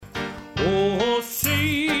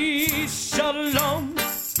Yossi Shalom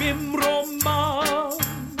Bimroman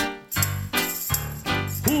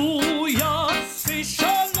Hu Yossi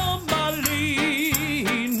Shalom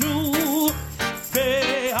Alinu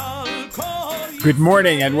Ve'al Kol. Good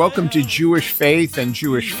morning and welcome to Jewish Faith and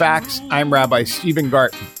Jewish Facts. I'm Rabbi Stephen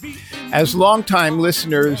Garten. As longtime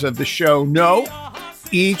listeners of the show know,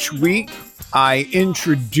 each week I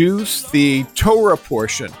introduce the Torah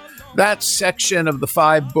portion, that section of the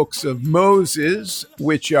 5 books of Moses,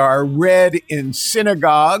 which are read in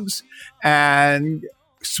synagogues and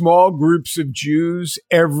small groups of Jews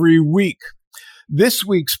every week. This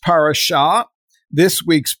week's parashah, this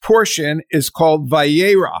week's portion is called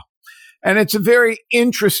Vayera. And it's a very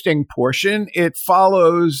interesting portion. It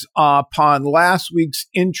follows upon last week's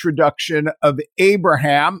introduction of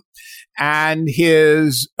Abraham and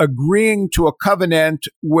his agreeing to a covenant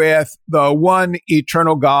with the one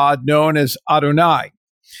eternal God known as Adonai.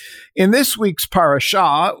 In this week's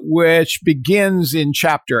parashah, which begins in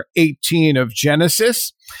chapter 18 of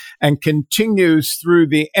Genesis and continues through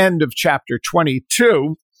the end of chapter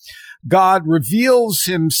 22, God reveals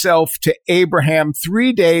himself to Abraham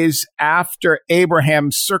 3 days after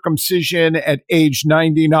Abraham's circumcision at age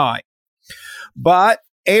 99. But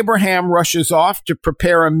Abraham rushes off to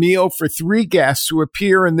prepare a meal for 3 guests who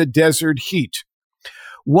appear in the desert heat.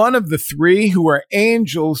 One of the 3, who are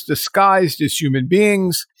angels disguised as human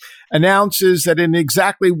beings, announces that in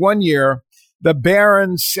exactly 1 year, the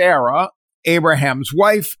barren Sarah, Abraham's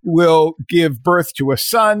wife, will give birth to a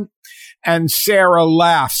son, and Sarah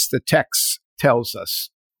laughs, the text tells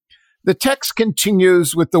us. The text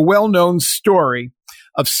continues with the well-known story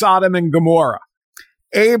of Sodom and Gomorrah.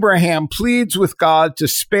 Abraham pleads with God to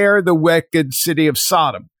spare the wicked city of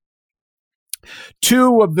Sodom.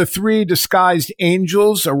 2 of the 3 disguised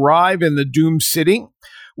angels arrive in the doomed city,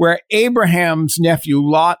 where Abraham's nephew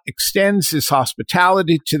Lot extends his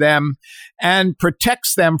hospitality to them and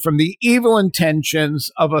protects them from the evil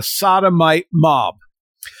intentions of a sodomite mob.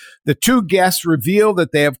 The 2 guests reveal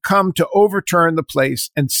that they have come to overturn the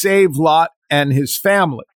place and save Lot and his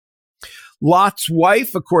family. Lot's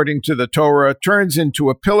wife, according to the Torah, turns into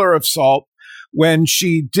a pillar of salt when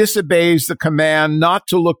she disobeys the command not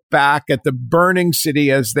to look back at the burning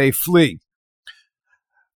city as they flee.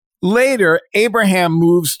 Later, Abraham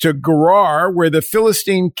moves to Gerar, where the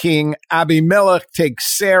Philistine king Abimelech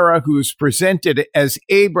takes Sarah, who is presented as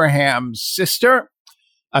Abraham's sister.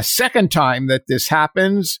 A second time that this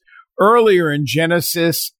happens. Earlier in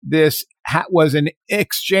Genesis, this was an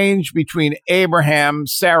exchange between Abraham,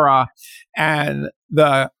 Sarah, and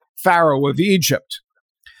the Pharaoh of Egypt.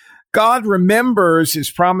 God remembers his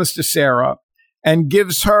promise to Sarah and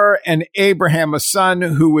gives her and Abraham a son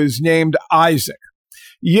who is named Isaac.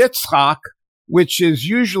 Yitzchak, which is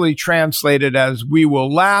usually translated as "we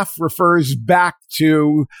will laugh," refers back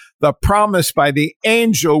to the promise by the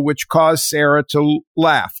angel which caused Sarah to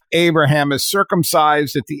laugh. Abraham is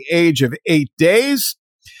circumcised at the age of 8 days.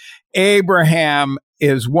 Abraham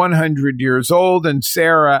is 100 years old and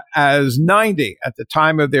Sarah as 90 at the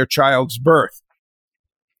time of their child's birth.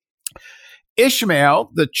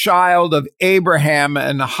 Ishmael, the child of Abraham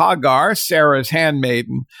and Hagar, Sarah's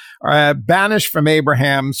handmaiden, are banished from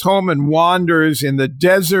Abraham's home and wanders in the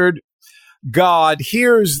desert. God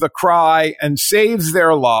hears the cry and saves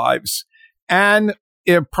their lives, and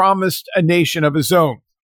it promised a nation of his own.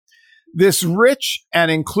 This rich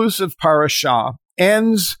and inclusive parashah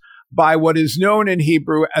ends by what is known in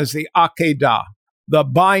Hebrew as the Akedah, the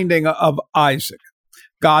binding of Isaac.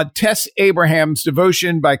 God tests Abraham's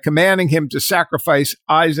devotion by commanding him to sacrifice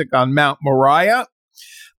Isaac on Mount Moriah.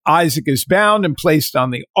 Isaac is bound and placed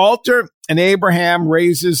on the altar, and Abraham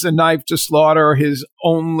raises the knife to slaughter his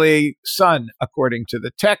only son, according to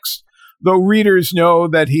the text, though readers know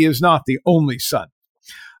that he is not the only son.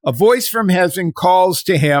 A voice from heaven calls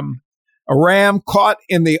to him. A ram caught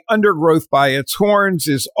in the undergrowth by its horns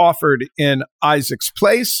is offered in Isaac's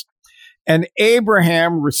place. And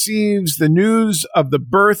Abraham receives the news of the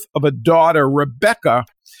birth of a daughter, Rebekah,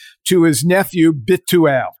 to his nephew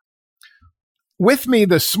Bethuel. With me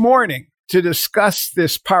this morning to discuss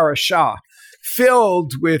this parashah,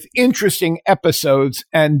 filled with interesting episodes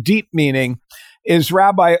and deep meaning, is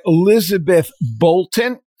Rabbi Elizabeth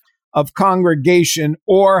Bolton of Congregation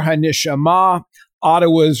Or HaNeshama,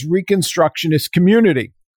 Ottawa's Reconstructionist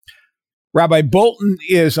community. Rabbi Bolton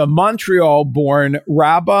is a Montreal-born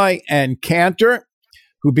rabbi and cantor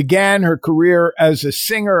who began her career as a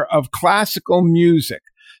singer of classical music,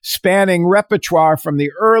 spanning repertoire from the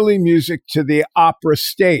early music to the opera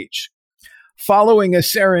stage. Following a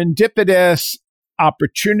serendipitous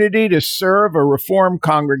opportunity to serve a Reformed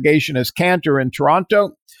congregation as cantor in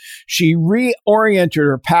Toronto, she reoriented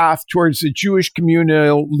her path towards the Jewish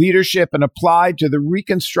communal leadership and applied to the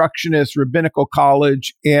Reconstructionist Rabbinical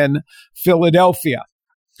College in Philadelphia.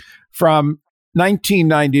 From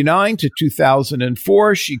 1999 to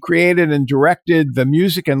 2004, she created and directed the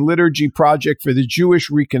Music and Liturgy Project for the Jewish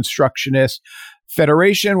Reconstructionist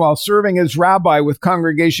Federation while serving as rabbi with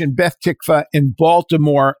Congregation Beth Tikva in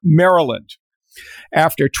Baltimore, Maryland.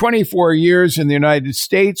 After 24 years in the United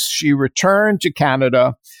States, she returned to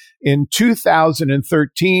Canada in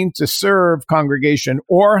 2013 to serve Congregation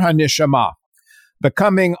Or HaNeshama,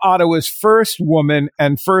 becoming Ottawa's first woman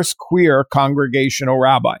and first queer congregational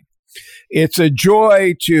rabbi. It's a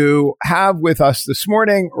joy to have with us this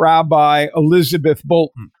morning Rabbi Elizabeth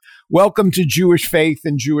Bolton. Welcome to Jewish Faith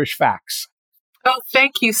and Jewish Facts. Oh,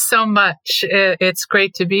 thank you so much. It's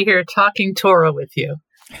great to be here talking Torah with you.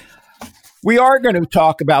 We are going to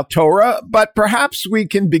talk about Torah, but perhaps we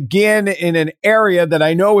can begin in an area that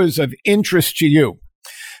I know is of interest to you.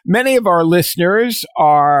 Many of our listeners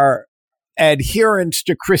are adherents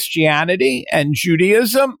to Christianity and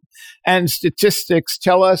Judaism, and statistics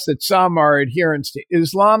tell us that some are adherents to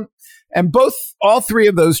Islam. And all three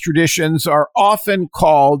of those traditions are often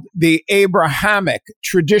called the Abrahamic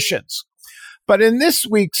traditions. But in this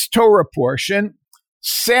week's Torah portion,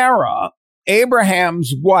 Sarah,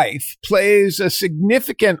 Abraham's wife, plays a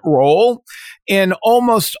significant role in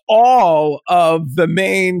almost all of the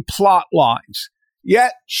main plot lines.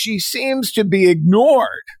 Yet she seems to be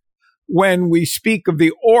ignored when we speak of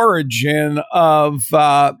the origin of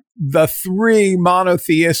the three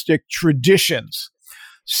monotheistic traditions.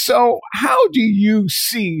 So how do you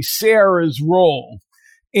see Sarah's role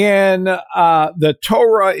in the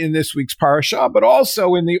Torah in this week's parasha, but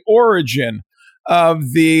also in the origin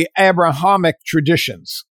of the Abrahamic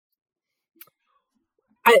traditions?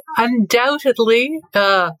 Undoubtedly,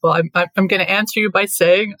 I'm going to answer you by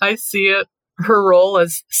saying I see her role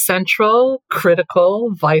as central,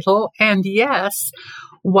 critical, vital, and yes,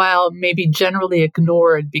 while maybe generally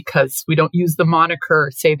ignored because we don't use the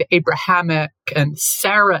moniker, say, the Abrahamic and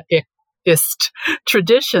Sarahist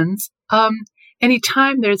traditions,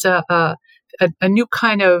 anytime there's a new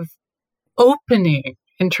kind of opening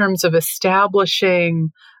in terms of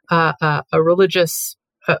establishing a religious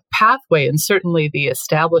pathway, and certainly the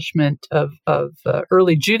establishment of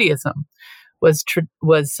early Judaism was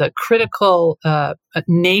a critical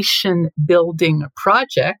nation-building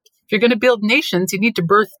project. If you're going to build nations, you need to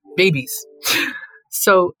birth babies.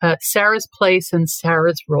 So Sarah's place and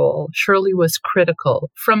Sarah's role surely was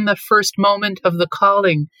critical. From the first moment of the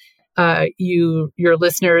calling, your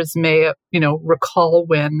listeners may recall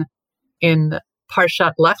when in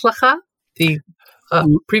Parshat Lech Lecha, the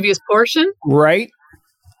previous portion, right?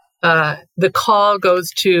 The call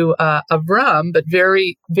goes to Avram, but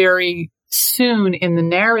very, very soon in the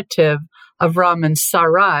narrative, Avram and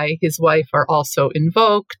Sarai, his wife, are also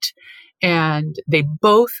invoked, and they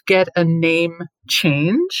both get a name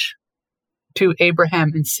change to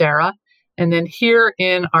Abraham and Sarah. And then here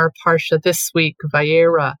in our Parsha this week,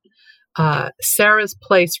 Vayera, Sarah's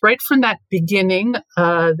place right from that beginning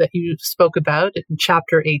that you spoke about in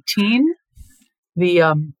chapter 18,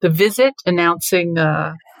 the visit announcing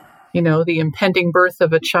the impending birth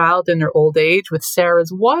of a child in her old age, with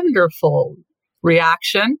Sarah's wonderful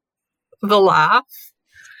reaction, the laugh,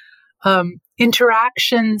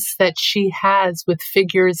 interactions that she has with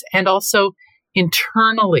figures, and also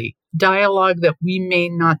internally, dialogue that we may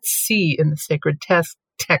not see in the sacred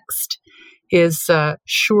text is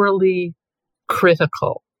surely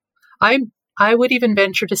critical. I would even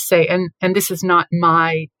venture to say, and this is not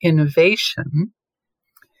my innovation,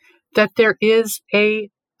 that there is a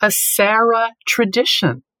Sarah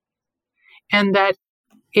tradition, and that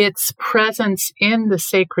its presence in the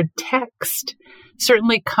sacred text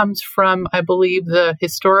certainly comes from, I believe, the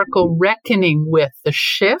historical reckoning with the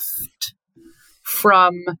shift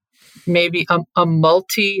from maybe a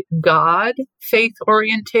multi-God faith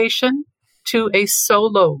orientation to a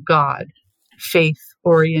solo God faith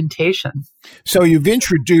orientation. So you've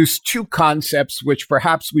introduced two concepts which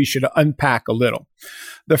perhaps we should unpack a little.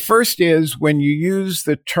 The first is when you use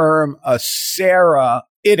the term a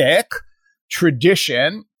Saraitic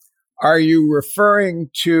tradition, are you referring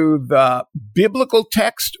to the biblical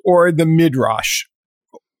text or the Midrash,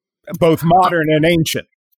 both modern and ancient?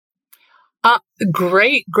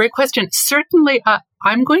 Great question. Certainly,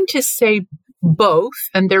 I'm going to say both,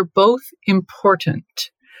 and they're both important.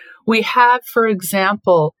 We have, for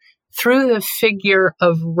example, through the figure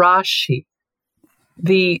of Rashi,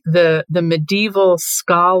 the medieval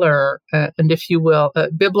scholar, and if you will,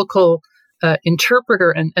 biblical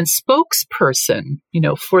interpreter and spokesperson,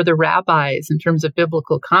 for the rabbis in terms of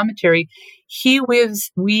biblical commentary, he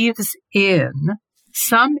weaves in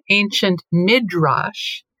some ancient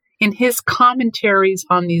midrash in his commentaries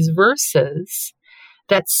on these verses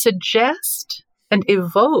that suggest and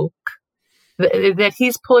evoke that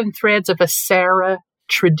he's pulling threads of a Sarah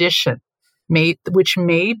tradition, which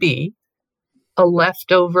may be a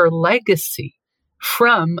leftover legacy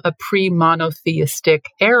from a pre-monotheistic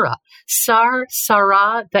era. Sarah,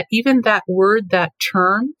 that word, that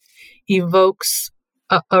term, evokes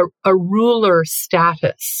a ruler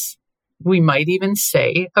status. We might even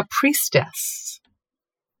say a priestess.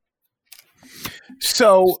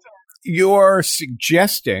 So you're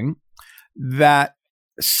suggesting that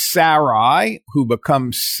Sarai, who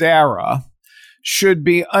becomes Sarah, should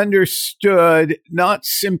be understood not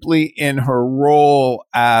simply in her role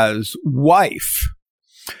as wife,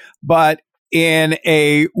 but in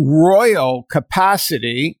a royal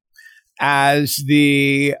capacity as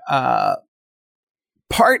the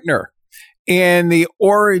partner in the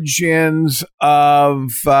origins of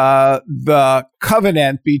the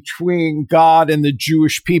covenant between God and the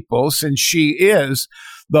Jewish people, since she is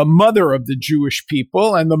the mother of the Jewish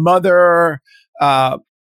people and the mother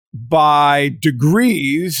by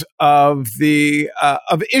degrees of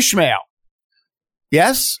Ishmael.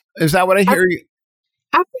 Yes? Is that what I hear you?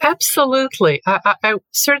 Absolutely. I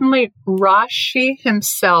certainly, Rashi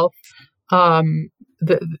himself, the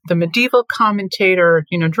medieval commentator,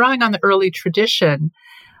 drawing on the early tradition,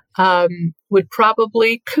 would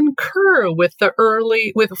probably concur with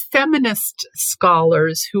with feminist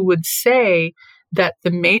scholars who would say that the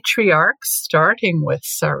matriarchs, starting with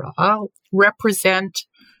Sarah, represent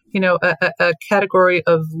a category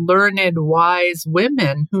of learned, wise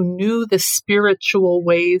women who knew the spiritual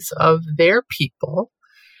ways of their people.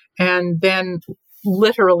 And then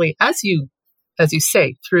literally, as you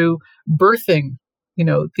say, through birthing,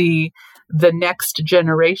 the next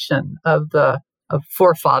generation of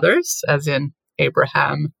forefathers, as in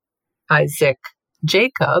Abraham, Isaac,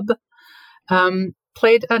 Jacob,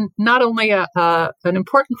 played not only an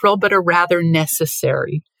important role, but a rather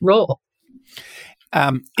necessary role.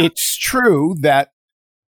 It's true that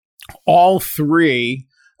all three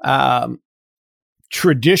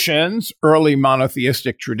traditions, early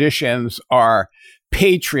monotheistic traditions, are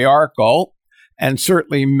patriarchal and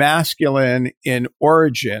certainly masculine in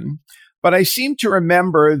origin. But I seem to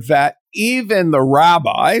remember that even the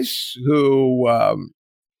rabbis, who,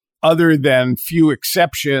 other than few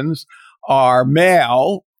exceptions, are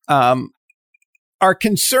male, are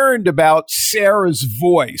concerned about Sarah's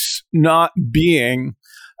voice not being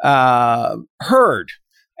heard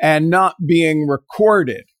and not being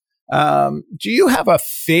recorded. Do you have a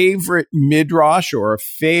favorite midrash or a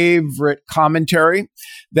favorite commentary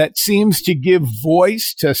that seems to give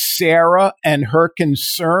voice to Sarah and her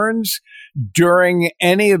concerns during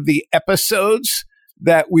any of the episodes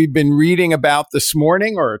that we've been reading about this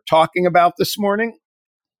morning or talking about this morning?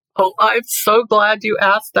 Oh, I'm so glad you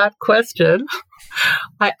asked that question.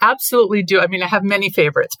 I absolutely do. I mean, I have many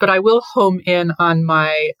favorites, but I will home in on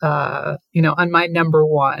my, on my number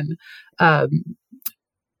one.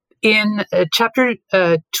 In chapter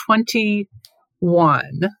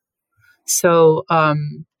 21, so,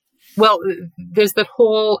 there's that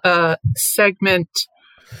whole segment,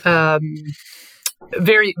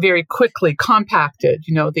 very, very quickly compacted.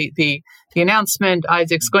 The announcement,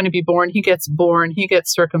 Isaac's going to be born. He gets born. He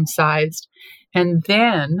gets circumcised, and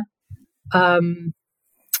then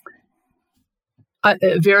a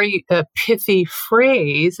very pithy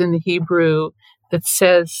phrase in the Hebrew that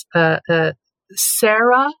says,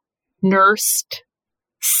 Sarah nursed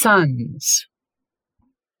sons.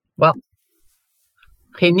 Well,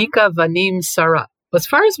 Henika Vanim Sarah. As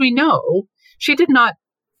far as we know, she did not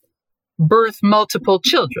birth multiple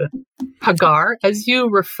children. Hagar, as you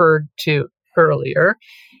referred to earlier,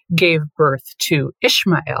 gave birth to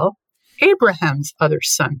Ishmael, Abraham's other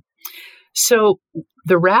son. So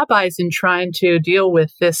the rabbis, in trying to deal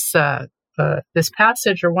with this this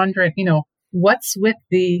passage, are wondering, what's with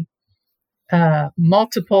the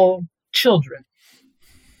multiple children?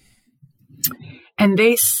 And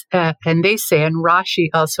they say, and Rashi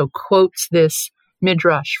also quotes this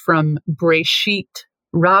midrash from Breshit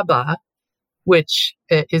Rabbah, which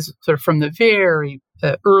is sort of from the very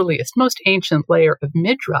earliest, most ancient layer of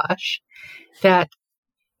midrash, that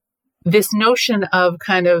this notion of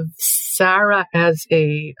kind of Sarah as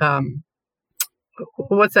a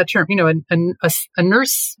what's that term? A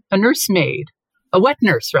nursemaid, a wet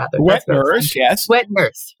nurse rather. Wet nurse, yes. Wet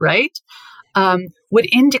nurse, right? Would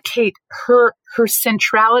indicate her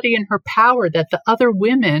centrality and her power, that the other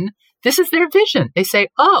women this is their vision. They say,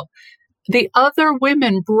 oh, the other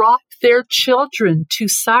women brought their children to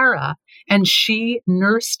Sarah, and she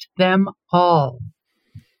nursed them all.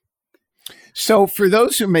 So for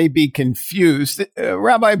those who may be confused,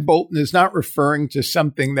 Rabbi Bolton is not referring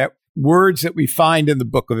to words that we find in the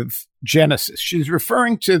book of Genesis. She's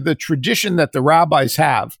referring to the tradition that the rabbis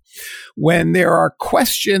have when there are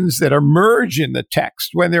questions that emerge in the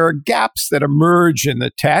text, when there are gaps that emerge in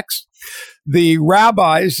the text. The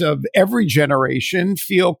rabbis of every generation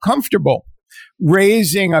feel comfortable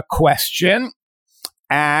raising a question.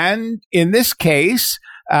 And in this case,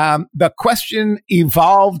 the question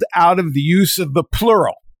evolved out of the use of the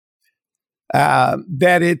plural.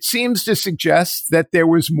 That it seems to suggest that there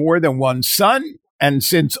was more than one son. And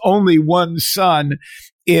since only one son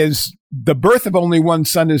the birth of only one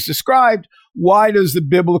son is described, why does the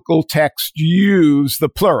biblical text use the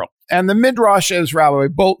plural? And the Midrash, as Rabbi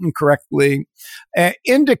Bolton correctly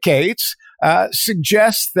indicates,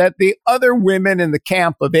 suggests that the other women in the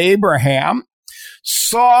camp of Abraham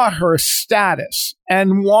saw her status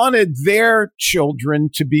and wanted their children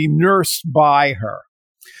to be nursed by her.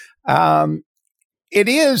 It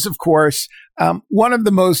is, of course, one of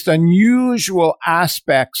the most unusual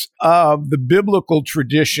aspects of the biblical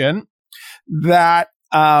tradition that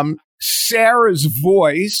Sarah's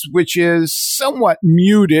voice, which is somewhat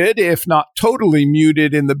muted, if not totally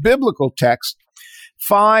muted in the biblical text,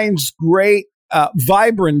 finds great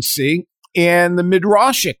vibrancy in the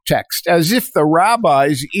Midrashic text, as if the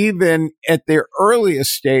rabbis, even at their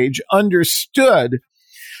earliest stage, understood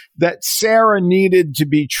that Sarah needed to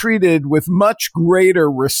be treated with much greater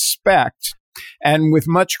respect and with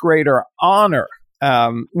much greater honor.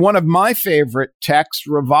 One of my favorite texts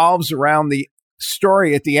revolves around the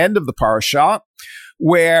story at the end of the parasha,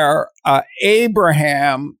 where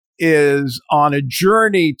Abraham is on a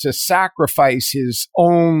journey to sacrifice his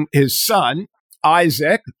son,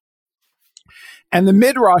 Isaac. And the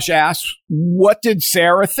Midrash asks, what did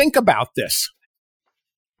Sarah think about this?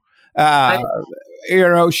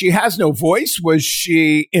 She has no voice. Was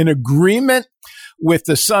she in agreement with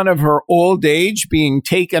the son of her old age being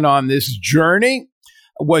taken on this journey?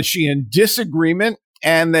 Was she in disagreement?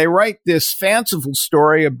 And they write this fanciful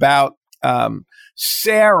story about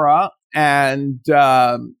Sarah and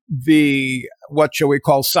what shall we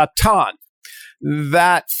call Satan,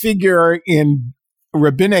 that figure in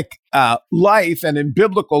rabbinic life and in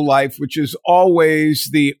biblical life, which is always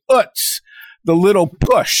the utz, the little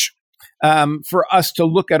push for us to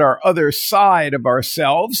look at our other side of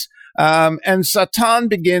ourselves. And Satan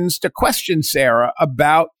begins to question Sarah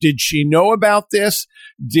about, did she know about this?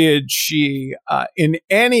 Did she in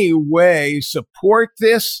any way support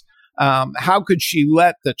this? How could she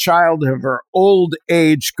let the child of her old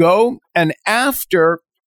age go? And after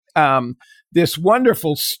this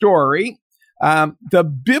wonderful story, the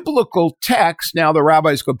biblical text, now the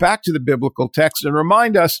rabbis go back to the biblical text and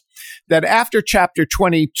remind us that after chapter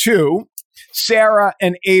 22, Sarah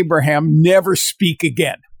and Abraham never speak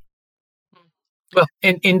again. Well,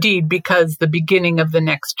 indeed, because the beginning of the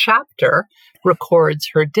next chapter records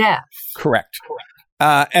her death. Correct.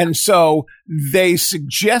 And so they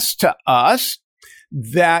suggest to us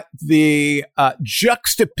that the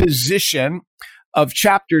juxtaposition of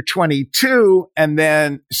chapter 22 and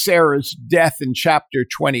then Sarah's death in chapter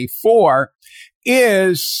 24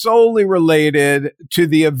 is solely related to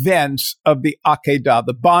the events of the Akedah,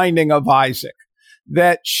 the binding of Isaac,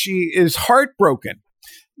 that she is heartbroken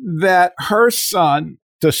that her son,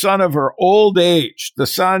 the son of her old age, the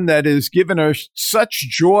son that has given her such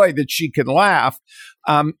joy that she can laugh,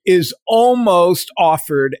 is almost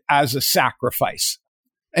offered as a sacrifice.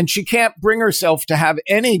 And she can't bring herself to have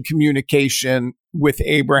any communication with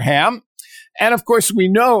Abraham. And of course, we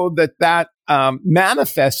know that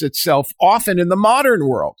manifests itself often in the modern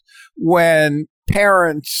world when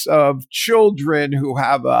parents of children who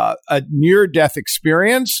have a near-death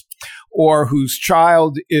experience or whose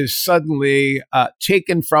child is suddenly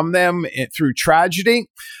taken from them through tragedy,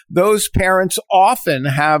 those parents often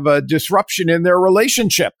have a disruption in their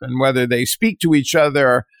relationship. And whether they speak to each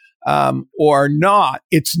other or not,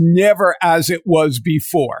 it's never as it was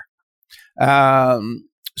before.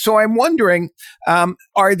 So I'm wondering,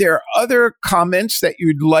 are there other comments that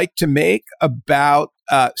you'd like to make about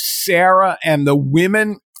Sarah and the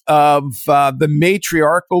women of the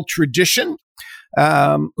matriarchal tradition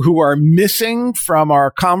who are missing from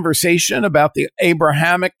our conversation about the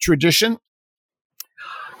Abrahamic tradition?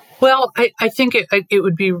 Well, I think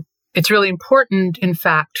it's really important, in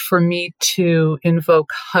fact, for me to invoke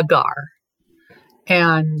Hagar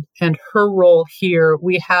and her role here.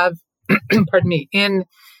 We have, pardon me, in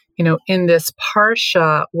in this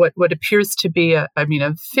parsha, what appears to be a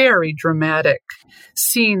very dramatic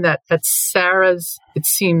scene that at Sarah's, it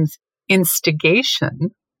seems,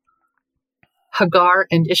 instigation, Hagar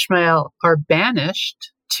and Ishmael are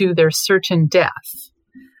banished to their certain death.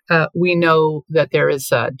 We know that there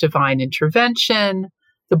is a divine intervention.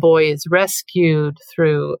 The boy is rescued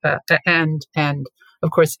through, and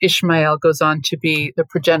of course, Ishmael goes on to be the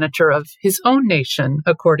progenitor of his own nation,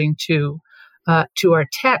 according to our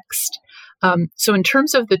text. So in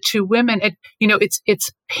terms of the two women,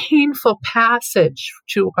 it's painful passage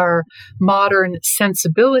to our modern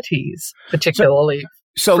sensibilities, particularly.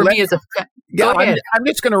 So for me as a I'm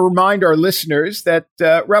just going to remind our listeners that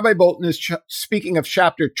Rabbi Bolton is speaking of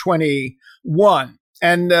chapter 21,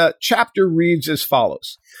 and the chapter reads as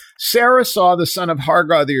follows. Sarah saw the son of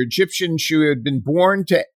Hagar, the Egyptian, who had been born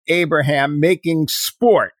to Abraham, making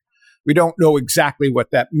sport. We don't know exactly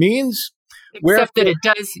what that means. Except that it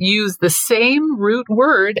does use the same root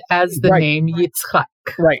word as the name Yitzchak.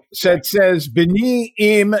 Right. So it says, B'ni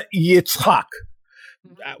im Yitzchak.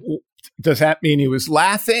 Does that mean he was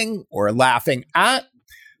laughing or laughing at?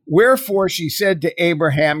 Wherefore she said to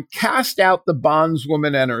Abraham, cast out the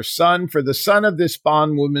bondswoman and her son, for the son of this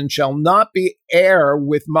bondwoman shall not be heir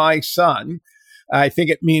with my son. I think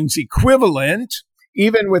it means equivalent,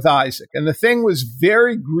 even with Isaac. And the thing was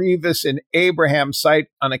very grievous in Abraham's sight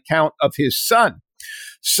on account of his son.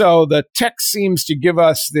 So the text seems to give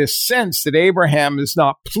us this sense that Abraham is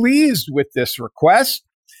not pleased with this request.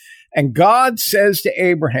 And God says to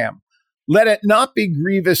Abraham, let it not be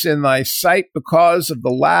grievous in thy sight because of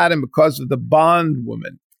the lad and because of the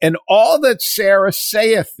bondwoman. And all that Sarah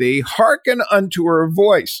saith thee, hearken unto her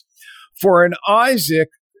voice. For in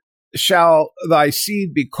Isaac shall thy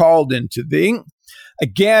seed be called into thee.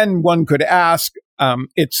 Again, one could ask,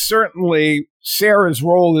 it's certainly Sarah's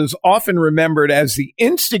role is often remembered as the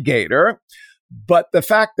instigator, but the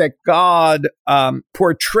fact that God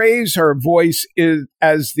portrays her voice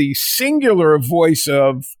as the singular voice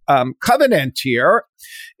of covenant here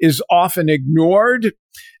is often ignored.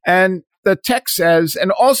 And the text says,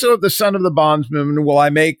 and also of the son of the bondsman will I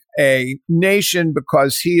make a nation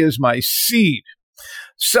because he is my seed.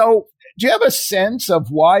 So do you have a sense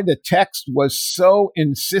of why the text was so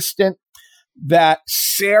insistent that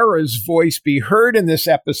Sarah's voice be heard in this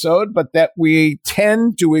episode, but that we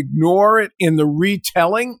tend to ignore it in the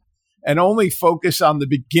retelling and only focus on the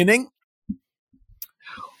beginning?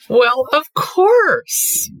 Well, of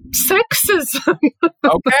course, sexism.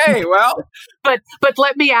 Okay, well. But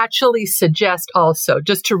let me actually suggest also,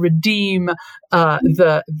 just to redeem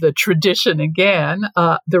the tradition again,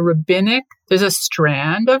 the rabbinic, there's a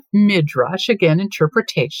strand of midrash, again,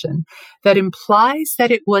 interpretation, that implies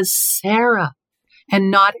that it was Sarah and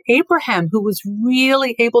not Abraham who was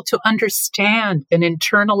really able to understand and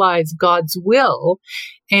internalize God's will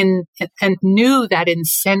and knew that in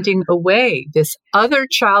sending away this other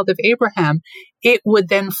child of Abraham, it would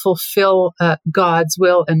then fulfill God's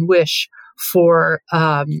will and wish for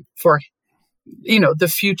the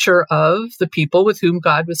future of the people with whom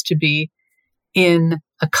God was to be in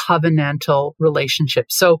a covenantal relationship.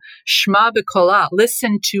 So Shema b'kolah,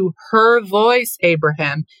 listen to her voice,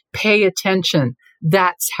 Abraham. Pay attention.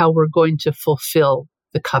 That's how we're going to fulfill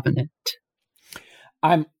the covenant.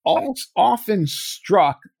 I'm often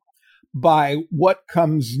struck by what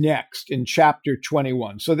comes next in chapter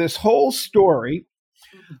 21. So this whole story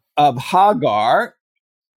of Hagar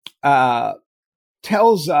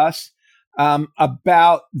tells us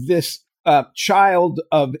about this child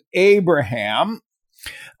of Abraham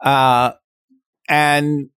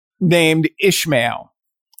and named Ishmael.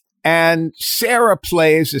 And Sarah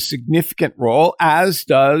plays a significant role, as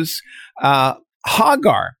does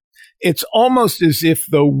Hagar. It's almost as if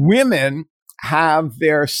the women have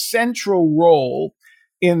their central role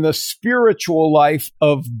in the spiritual life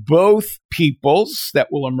of both peoples that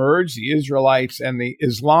will emerge, the Israelites and the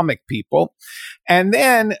Islamic people. And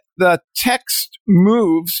then the text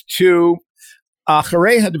moves to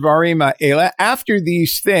Acharei hadvarim ha'ele, after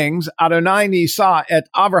these things, Adonai nisa et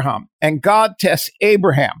Abraham, and God tests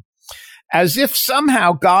Abraham. As if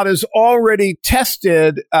somehow God has already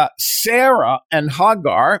tested Sarah and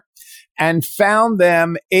Hagar and found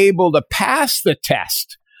them able to pass the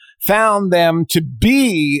test, found them to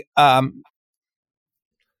be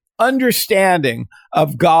understanding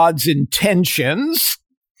of God's intentions,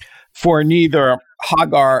 for neither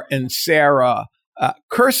Hagar and Sarah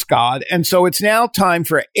curse God. And so it's now time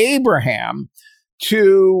for Abraham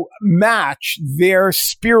to match their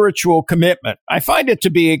spiritual commitment. I find it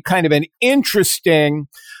to be kind of an interesting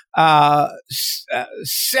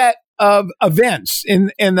set of events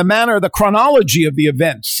in the manner, the chronology of the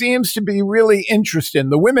events seems to be really interesting.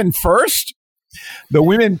 The women first, the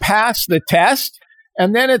women pass the test,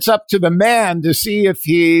 and then it's up to the man to see if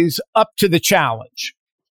he's up to the challenge.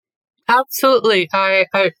 Absolutely.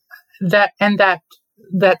 That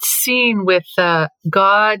scene with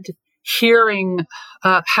God hearing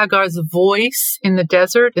Hagar's voice in the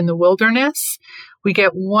desert, in the wilderness, we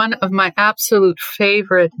get one of my absolute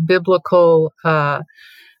favorite biblical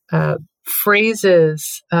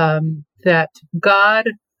phrases that God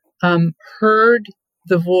heard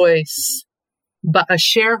the voice,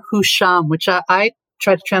 Ba'asher Husham, which I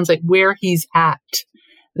try to translate where he's at.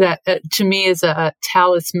 That to me is a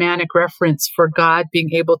talismanic reference for God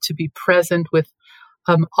being able to be present with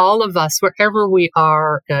all of us, wherever we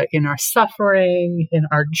are, in our suffering, in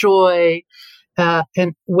our joy,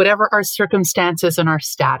 and whatever our circumstances and our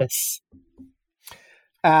status.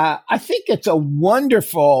 I think it's a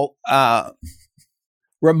wonderful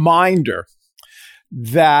reminder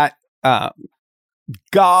that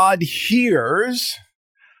God hears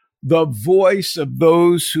the voice of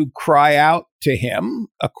those who cry out to him,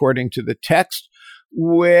 according to the text,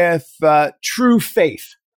 with true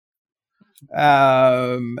faith.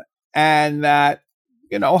 And that,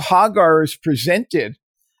 Hagar is presented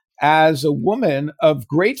as a woman of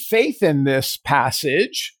great faith in this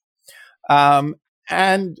passage.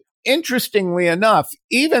 And interestingly enough,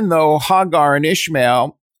 even though Hagar and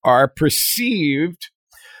Ishmael are perceived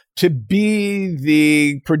to be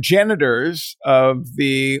the progenitors of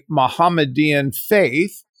the Mohammedan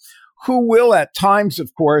faith, who will at times,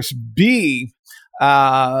 of course, be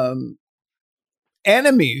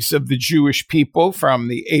enemies of the Jewish people from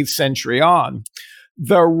the 8th century on,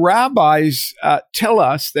 the rabbis tell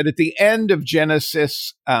us that at the end of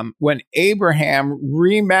Genesis, when Abraham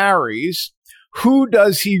remarries, who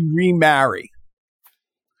does he remarry?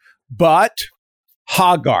 But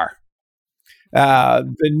Hagar.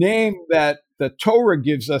 The name that the Torah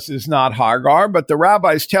gives us is not Hagar, but the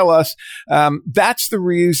rabbis tell us that's the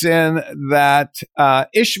reason that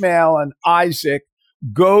Ishmael and Isaac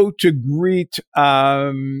go to greet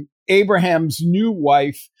Abraham's new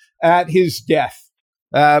wife at his death,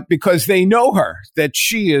 because they know her, that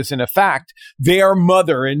she is, in fact, their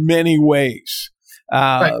mother in many ways.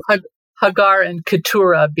 Right. Hagar and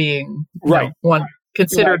Keturah being one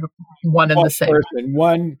considered one and the same. Person,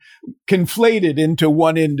 one conflated into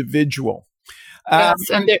one individual. Yes,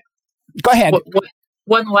 and go ahead.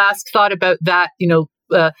 One last thought about that,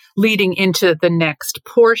 leading into the next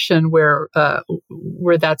portion where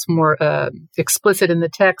that's more explicit in the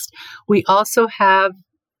text. We also have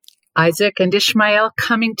Isaac and Ishmael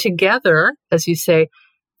coming together, as you say,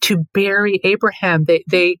 to bury Abraham.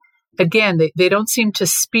 They don't seem to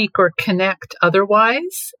speak or connect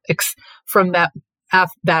otherwise from that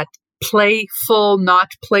playful,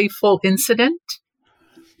 not playful incident,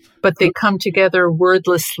 but they come together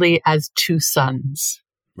wordlessly as two sons.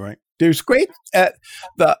 Right. There's great,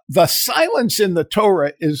 the silence in the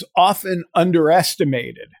Torah is often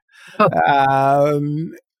underestimated.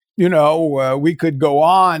 We could go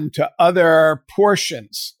on to other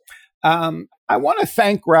portions. I want to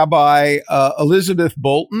thank Rabbi Elizabeth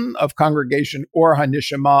Bolton of Congregation Or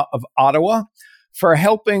HaNishama of Ottawa for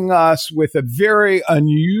helping us with a very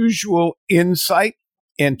unusual insight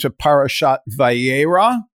into Parashat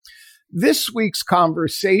Vayera. This week's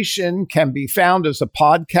conversation can be found as a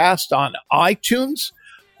podcast on iTunes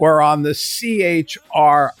or on the CHRI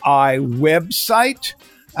website.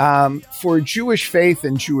 For Jewish Faith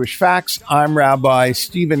and Jewish Facts, I'm Rabbi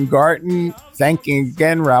Stephen Garten, thanking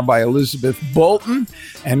again Rabbi Elizabeth Bolton,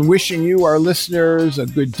 and wishing you, our listeners, a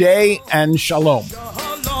good day and shalom.